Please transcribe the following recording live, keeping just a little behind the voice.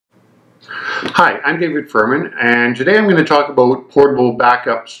Hi, I'm David Furman, and today I'm going to talk about portable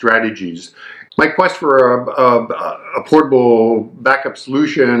backup strategies. My quest for a portable backup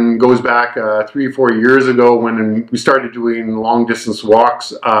solution goes back 3 or 4 years ago when we started doing long distance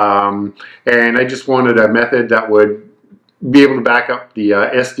walks, and I just wanted a method that would be able to back up the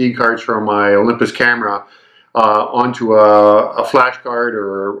SD cards from my Olympus camera onto a flash card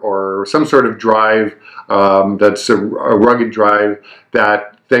or some sort of drive that's a rugged drive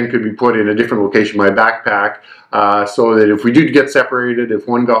that then could be put in a different location in my backpack, so that if we did get separated, if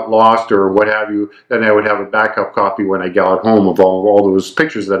one got lost or what have you, then I would have a backup copy when I got home of all those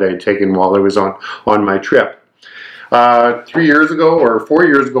pictures that I had taken while I was on my trip. 3 years ago or 4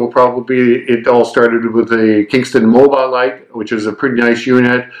 years ago probably, it all started with the Kingston Mobile Light, which is a pretty nice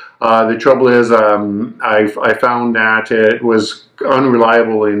unit. The trouble is I found that it was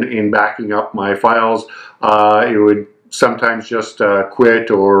unreliable in backing up my files. It would sometimes just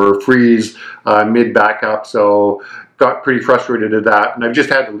quit or freeze mid backup, so got pretty frustrated at that, and I've just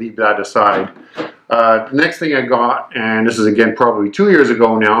had to leave that aside. The next thing I got, and this is again probably 2 years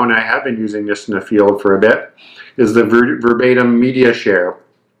ago now, and I have been using this in the field for a bit, is the Verbatim MediaShare.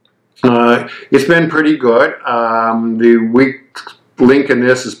 It's been pretty good. The weak link in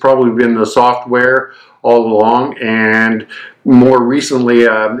this has probably been the software all along, and more recently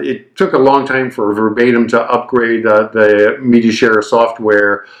it took a long time for Verbatim to upgrade the MediaShare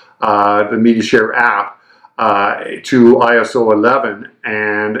software, the MediaShare app, to ISO 11,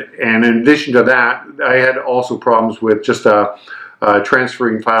 and in addition to that, I had also problems with just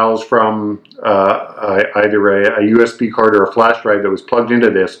transferring files from either a USB card or a flash drive that was plugged into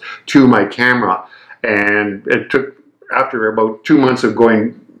this to my camera, and it took, after about 2 months of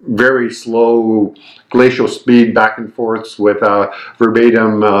going very slow glacial speed back and forths with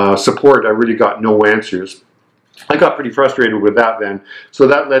Verbatim support, I really got no answers. I got pretty frustrated with that then, so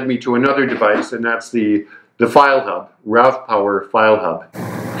that led me to another device, and that's the FileHub, RavPower FileHub.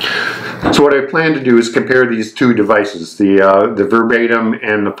 So what I plan to do is compare these two devices, the Verbatim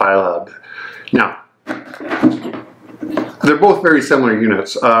and the FileHub. Now, they're both very similar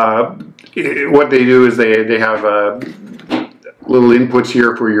units. What they do is they have little inputs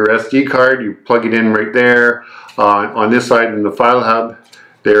here for your SD card. You plug it in right there. On this side in the FileHub,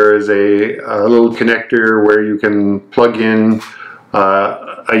 there is a little connector where you can plug in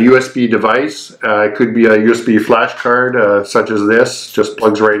a USB device. It could be a USB flash card such as this, just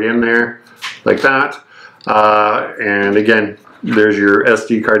plugs right in there like that. And again, there's your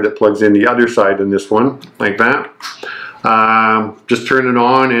SD card that plugs in the other side in this one like that. Just turn it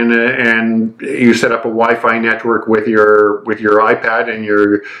on, and you set up a Wi-Fi network with your iPad, and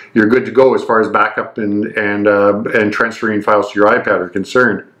you're good to go as far as backup and transferring files to your iPad are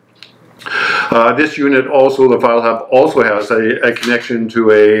concerned. This unit also, the FileHub, also has a connection to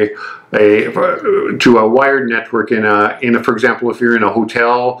a wired network in a, for example, if you're in a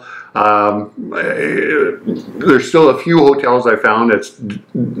hotel. There's still a few hotels I found that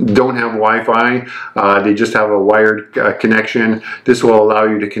don't have Wi-Fi. They just have a wired connection. This will allow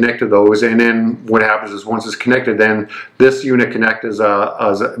you to connect to those, and then what happens is once it's connected, then this unit connects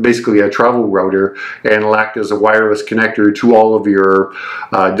as basically a travel router, and will act as a wireless connector to all of your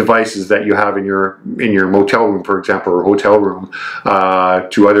devices that you have in your motel room, for example, or hotel room,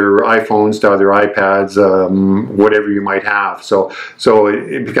 to other iPhones, to other iPads, whatever you might have. So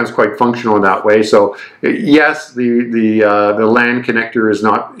it becomes quite functional in that way. So yes, the LAN connector is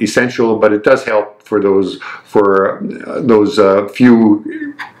not essential, but it does help for those few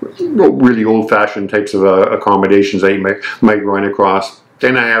really old-fashioned types of accommodations that you might run across.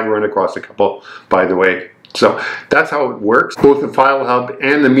 And I have run across a couple, by the way. So that's how it works. Both the FileHub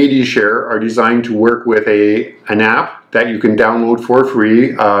and the MediaShare are designed to work with an app that you can download for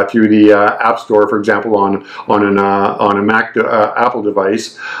free through the App Store, for example, on a Mac Apple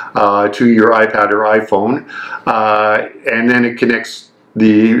device, to your iPad or iPhone, and then it connects.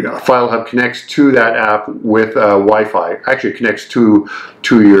 The FileHub connects to that app with Wi-Fi. Actually, it connects to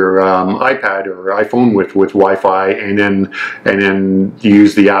your iPad or iPhone with Wi-Fi, and then you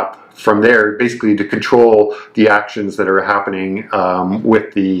use the app from there, basically to control the actions that are happening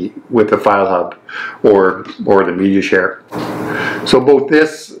with the FileHub or the MediaShare. So both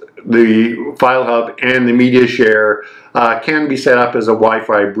the FileHub and the MediaShare can be set up as a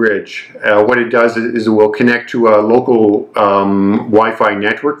Wi-Fi bridge. What it does is it will connect to a local Wi-Fi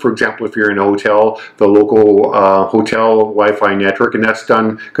network. For example, if you're in a hotel, the local hotel Wi-Fi network, and that's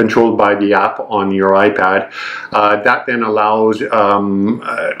controlled by the app on your iPad. That then allows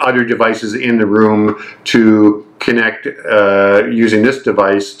other devices in the room to connect using this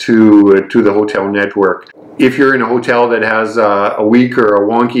device to the hotel network. If you're in a hotel that has a weak or a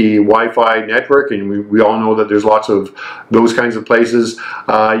wonky Wi-Fi network, and we all know that there's lots of those kinds of places,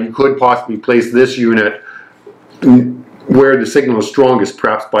 you could possibly place this unit where the signal is strongest,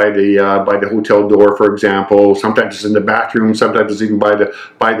 perhaps by the hotel door, for example. Sometimes it's in the bathroom, sometimes it's even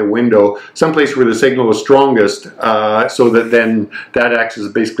by the window, someplace where the signal is strongest, so that then that acts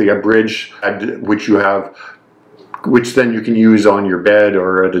as basically a bridge, which then you can use on your bed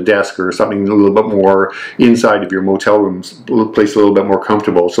or at a desk or something a little bit more inside of your motel rooms, a place a little bit more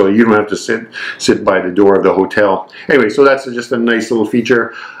comfortable, so you don't have to sit by the door of the hotel. Anyway, so that's just a nice little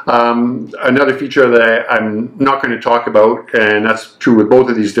feature. Another feature that I'm not going to talk about, and that's true with both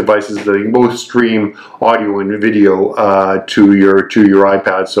of these devices, they can both stream audio and video to your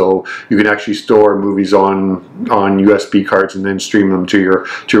iPad, so you can actually store movies on USB cards and then stream them to your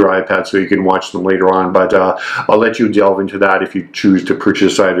iPad so you can watch them later on. But I'll let you delve into that if you choose to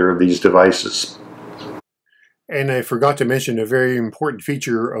purchase either of these devices. And I forgot to mention a very important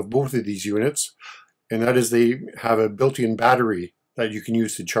feature of both of these units, and that is they have a built-in battery that you can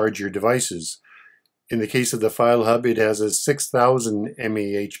use to charge your devices. In the case of the FileHub, it has a 6,000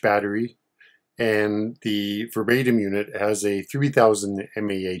 mAh battery, and the Verbatim unit has a 3,000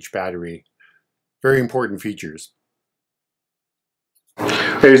 mAh battery. Very important features.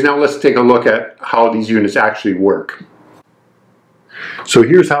 Okay, now let's take a look at how these units actually work. So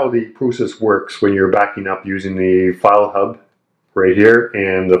here's how the process works when you're backing up using the FileHub right here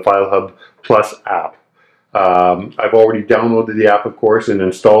and the FileHub Plus app. I've already downloaded the app, of course, and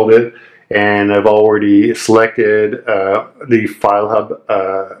installed it, and I've already selected the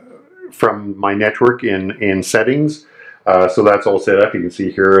FileHub from my network in settings. So that's all set up. You can see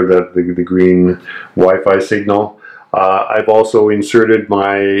here the green Wi-Fi signal. I've also inserted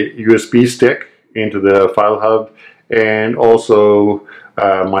my USB stick into the FileHub and also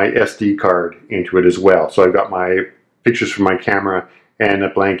my SD card into it as well. So I've got my pictures from my camera and a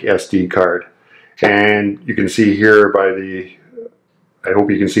blank SD card. And you can see here by I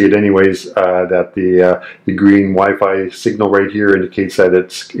hope you can see it anyways, that the green Wi-Fi signal right here indicates that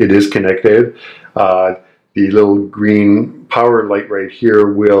it is connected. The little green power light right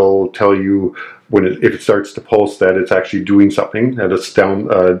here will tell you if it starts to pulse that it's actually doing something, that it's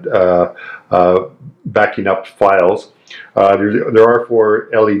backing up files. There are 4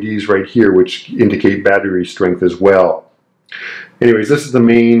 LEDs right here which indicate battery strength as well. Anyways, this is the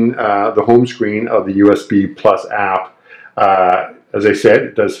main, the home screen of the USB Plus app. As I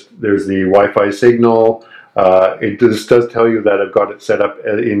said, there's the Wi-Fi signal. It does tell you that I've got it set up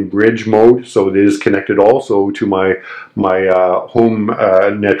in bridge mode, so it is connected also to my home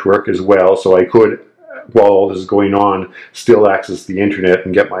network as well. So I could, while all this is going on, still access the internet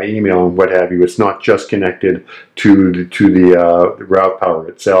and get my email and what have you. It's not just connected to the RavPower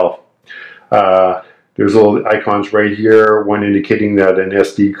itself. There's little icons right here, one indicating that an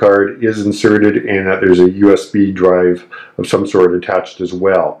SD card is inserted and that there's a USB drive of some sort attached as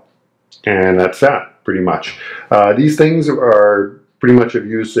well. And that's that, pretty much. These things are pretty much of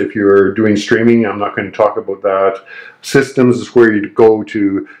use if you're doing streaming. I'm not going to talk about that. Systems is where you go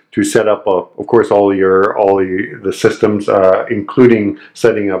to set up, of course, all the systems, including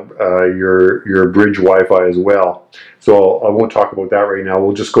setting up your bridge Wi-Fi as well. So I won't talk about that right now.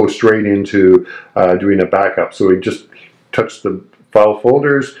 We'll just go straight into doing a backup. So we just touch the file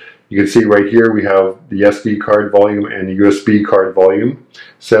folders. You can see right here we have the SD card volume and the USB card volume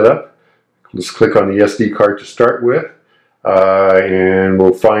set up. Let's click on the SD card to start with, and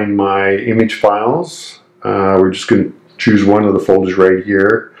we'll find my image files. We're just going to choose one of the folders right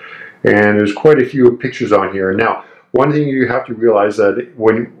here, and there's quite a few pictures on here. Now, one thing you have to realize that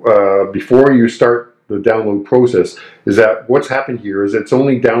when before you start the download process is that what's happened here is it's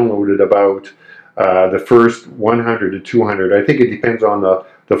only downloaded about the first 100 to 200. I think it depends on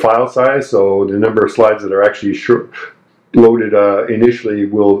the file size, so the number of slides that are actually loaded initially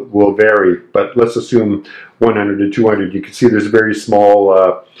will vary, but let's assume 100 to 200. You can see there's a very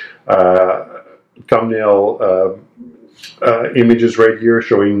small thumbnail images right here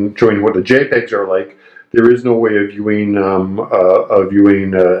showing what the JPEGs are like. There is no way of viewing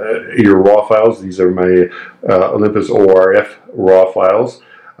your RAW files. These are my Olympus ORF RAW files.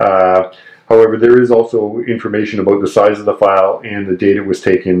 However, there is also information about the size of the file and the date it was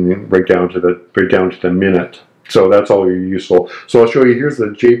taken, right down to the minute. So that's all useful. So I'll show you. Here's the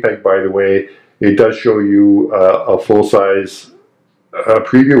JPEG, by the way. It does show you a full-size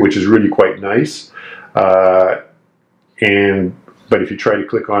preview, which is really quite nice. But if you try to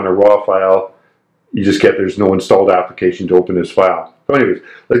click on a RAW file, there's no installed application to open this file. So anyways,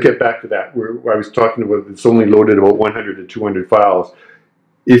 let's get back to that. Where I was talking about it's only loaded about 100 to 200 files.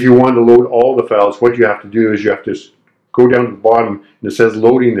 If you want to load all the files, what you have to do is you have to go down to the bottom, and it says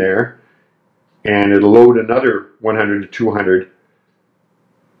loading there, and it'll load another 100 to 200,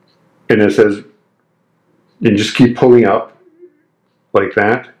 and it says, and just keep pulling up like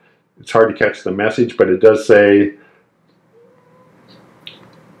that. It's hard to catch the message, but it does say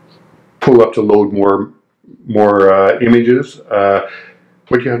pull up to load more images.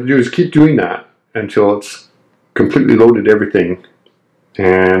 What you have to do is keep doing that until it's completely loaded everything.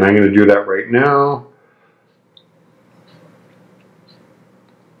 And I'm going to do that right now.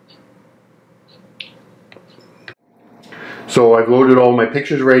 So I've loaded all my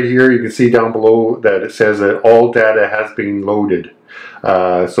pictures right here. You can see down below that it says that all data has been loaded.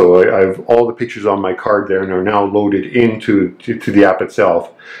 So I have all the pictures on my card there and are now loaded into the app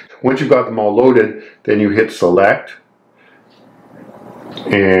itself. Once you've got them all loaded, then you hit select,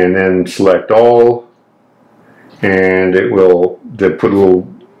 and then select all, and it will put little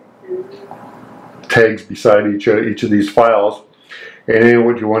tags beside each of these files. And then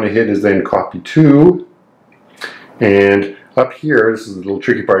what you want to hit is then copy to, and up here, this is a little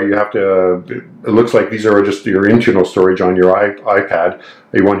tricky part, you have to, it looks like these are just your internal storage on your iPad.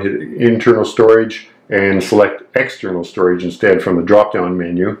 You want to hit internal storage and select external storage instead from the drop-down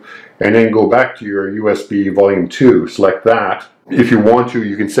menu, and then go back to your USB volume 2, select that. If you want to,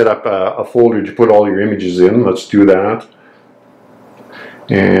 you can set up a folder to put all your images in. Let's do that,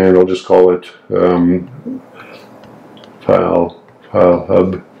 and I'll just call it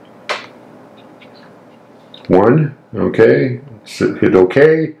FileHub 1. Okay, so hit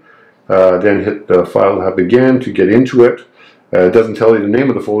OK, then hit the FileHub again to get into it. It doesn't tell you the name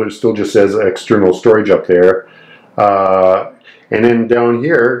of the folder, it still just says external storage up there. And then down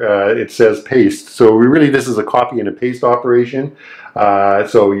here it says paste. So really this is a copy and a paste operation.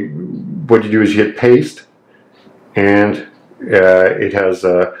 So what you do is you hit paste, and it has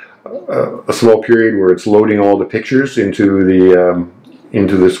a small period where it's loading all the pictures into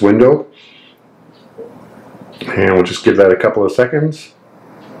this window. And we'll just give that a couple of seconds.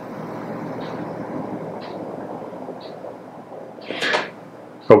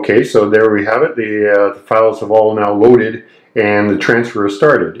 Okay, so there we have it. The files have all now loaded, and the transfer has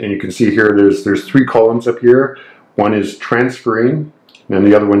started. And you can see here there's 3 columns up here. One is transferring, and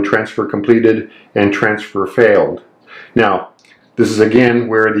the other one transfer completed and transfer failed. Now, this is again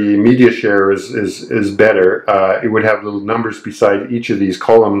where the MediaShare is better. It would have little numbers beside each of these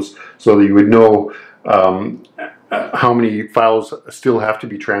columns so that you would know how many files still have to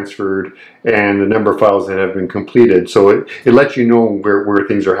be transferred and the number of files that have been completed. So it lets you know where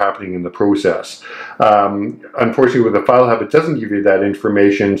things are happening in the process. Unfortunately, with the FileHub, it doesn't give you that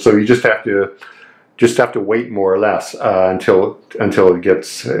information, so you just have to wait more or less until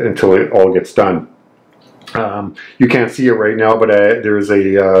it all gets done. You can't see it right now, but there is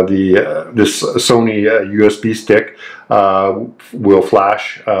this Sony USB stick will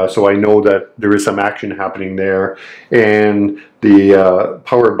flash, so I know that there is some action happening there, and the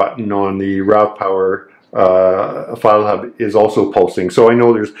power button on the RavPower FileHub is also pulsing, so I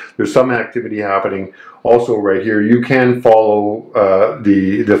know there's some activity happening. Also right here, you can follow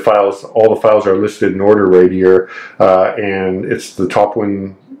the files. All the files are listed in order right here, and it's the top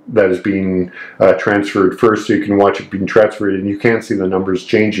one that is being transferred first, so you can watch it being transferred, and you can see the numbers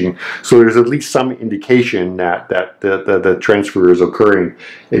changing. So there's at least some indication that the transfer is occurring.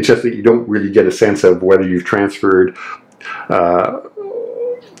 It's just that you don't really get a sense of whether you've transferred the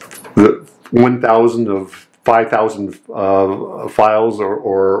 1,000 of 5,000 files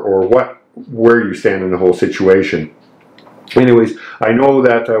or where you stand in the whole situation. Anyways, I know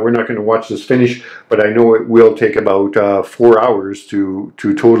that we're not going to watch this finish, but I know it will take about 4 hours to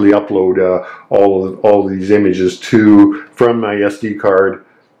totally upload all of these images from my SD card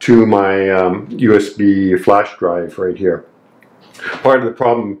to my USB flash drive right here. Part of the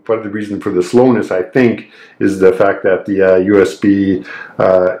problem, part of the reason for the slowness, I think, is the fact that the USB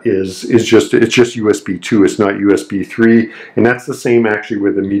is just USB 2. It's not USB 3, and that's the same actually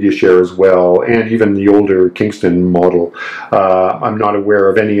with the MediaShare as well, and even the older Kingston model. I'm not aware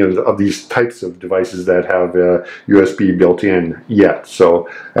of any of these types of devices that have USB built in yet, so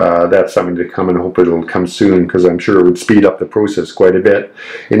that's something to come, and hope it'll come soon, because I'm sure it would speed up the process quite a bit.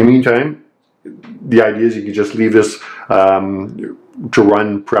 In the meantime, the idea is you can just leave this to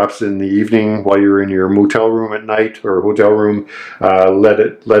run perhaps in the evening while you're in your motel room at night or hotel room. Let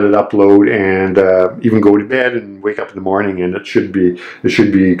it upload, and even go to bed and wake up in the morning, and it should be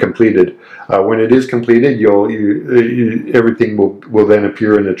completed. When it is completed, everything will then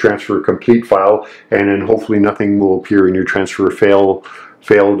appear in the transfer complete file, and then hopefully nothing will appear in your transfer failed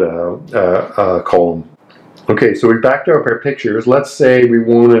column. Okay, so we backed up our pictures. Let's say we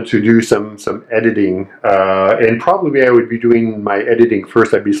wanted to do some editing, and probably I would be doing my editing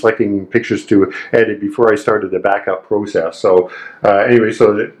first. I'd be selecting pictures to edit before I started the backup process. So anyway,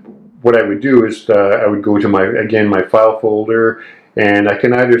 what I would do is I would go to my file folder, and I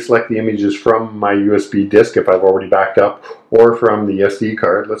can either select the images from my USB disk if I've already backed up, or from the SD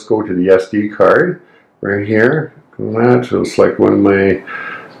card. Let's go to the SD card right here. So select one of my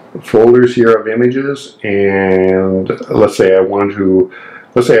folders here of images, and let's say I want to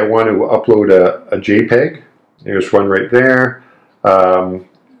upload a JPEG. There's one right there.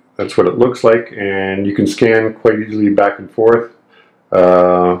 That's what it looks like, and you can scan quite easily back and forth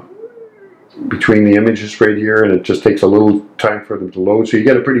between the images right here, and it just takes a little time for them to load, so you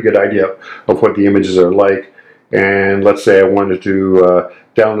get a pretty good idea of what the images are like. And let's say I wanted to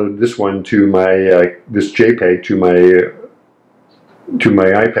download this one to my this JPEG to my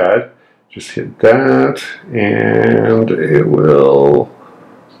iPad. Just hit that, and it will.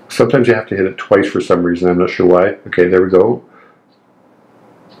 Sometimes you have to hit it twice for some reason. I'm not sure why. Okay, there we go.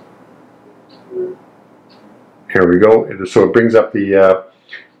 Here we go. So it brings up the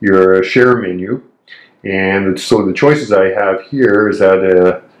your share menu, and so the choices I have here is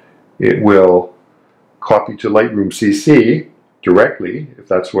that it will copy to Lightroom CC directly, if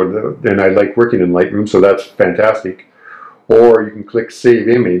that's what. Then I like working in Lightroom, so that's fantastic. Or you can click Save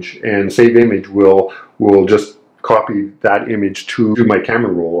Image, and Save Image will just copy that image to my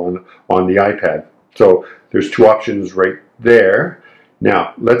camera roll on the iPad. So there's two options right there.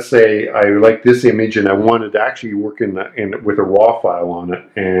 Now, let's say I like this image and I wanted to actually work with a RAW file on it,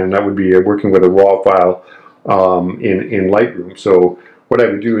 and that would be working with a RAW file in Lightroom. So what I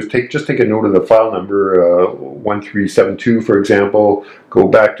would do is just take a note of the file number, 1372 for example, go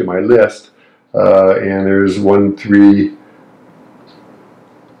back to my list, and there's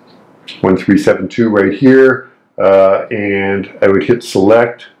 1372 right here, and I would hit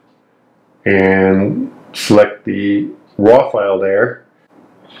select and select the RAW file there.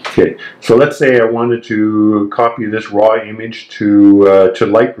 Okay, so let's say I wanted to copy this raw image to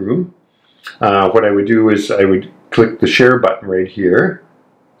Lightroom. What I would do is I would click the share button right here,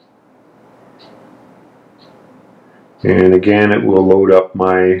 and again it will load up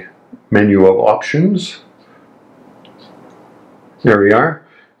my menu of options. There we are.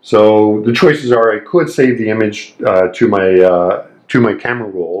 So the choices are: I could save the image to my camera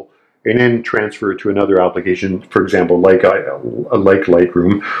roll and then transfer it to another application, for example, like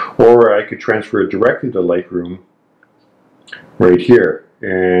Lightroom, or I could transfer it directly to Lightroom right here.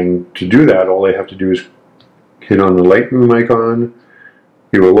 And to do that, all I have to do is hit on the Lightroom icon.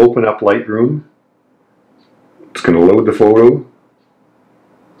 It will open up Lightroom. It's going to load the photo.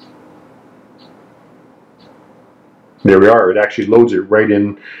 There we are. It actually loads it right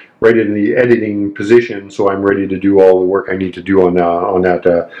in the editing position, so I'm ready to do all the work I need to do on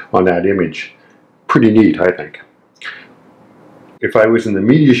that image. Pretty neat, I think. If I was in the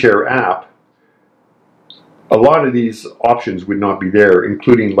MediaShare app, a lot of these options would not be there,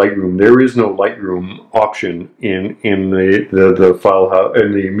 including Lightroom. There is no Lightroom option in the FileHub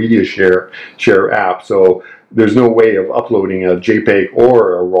in the MediaShare app, so there's no way of uploading a JPEG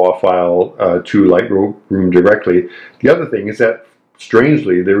or a RAW file to Lightroom directly. The other thing is that,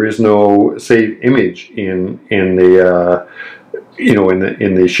 strangely, there is no save image in the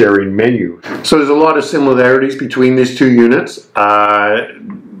sharing menu. So there's a lot of similarities between these two units.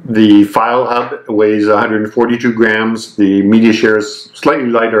 The FileHub weighs 142 grams. The MediaShare is slightly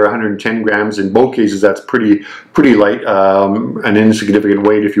lighter, 110 grams. In both cases, that's pretty light, an insignificant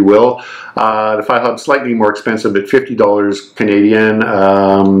weight, if you will. The FileHub is slightly more expensive at $50 Canadian.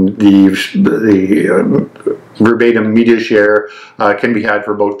 The Verbatim MediaShare can be had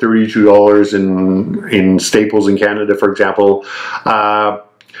for about $32 in Staples in Canada, for example.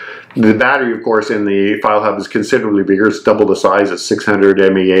 The battery, of course, in the FileHub is considerably bigger. It's double the size at 600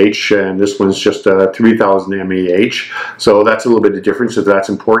 mAh, and this one's just 3000 mAh. So that's a little bit of difference if that's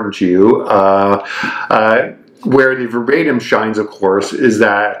important to you. Where the Verbatim shines, of course, is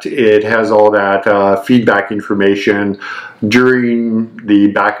that it has all that feedback information during the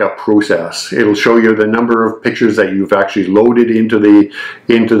backup process. It'll show you the number of pictures that you've actually loaded into the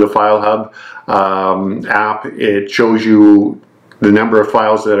FileHub app. It shows you the number of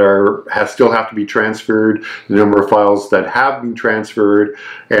files that still have to be transferred, the number of files that have been transferred,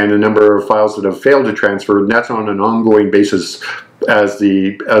 and the number of files that have failed to transfer. And that's on an ongoing basis as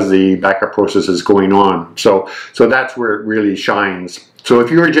the backup process is going on. So that's where it really shines. So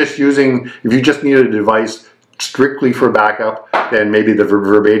if you just need a device strictly for backup, then maybe the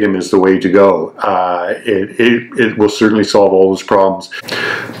Verbatim is the way to go. It will certainly solve all those problems.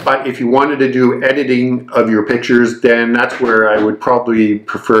 But if you wanted to do editing of your pictures, then that's where I would probably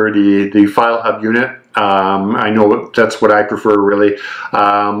prefer the FileHub unit. I know that's what I prefer, really.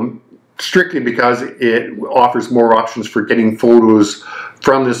 Strictly because it offers more options for getting photos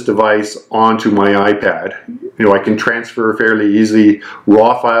from this device onto my iPad. You know, I can transfer fairly easily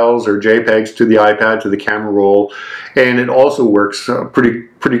RAW files or JPEGs to the iPad, to the camera roll, and it also works pretty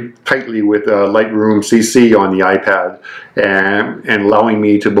tightly with Lightroom CC on the iPad, and allowing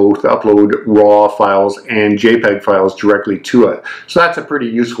me to both upload RAW files and JPEG files directly to it. So that's a pretty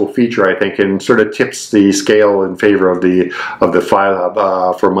useful feature, I think, and sort of tips the scale in favor of the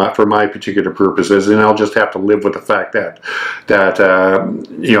FileHub for my particular purposes. And I'll just have to live with the fact that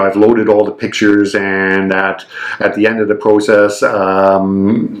you know, I've loaded all the pictures, and that at the end of the process,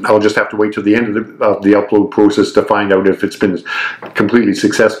 I'll just have to wait till the end of the upload process to find out if it's been completely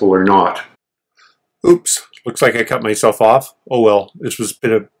successful or not. Oops, looks like I cut myself off. Oh well, this has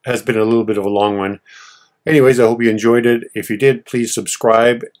been a little bit of a long one. Anyways, I hope you enjoyed it. If you did, please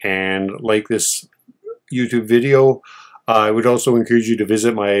subscribe and like this YouTube video. I would also encourage you to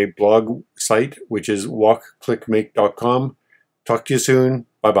visit my blog site, which is walkclickmake.com. Talk to you soon.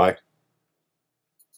 Bye-bye.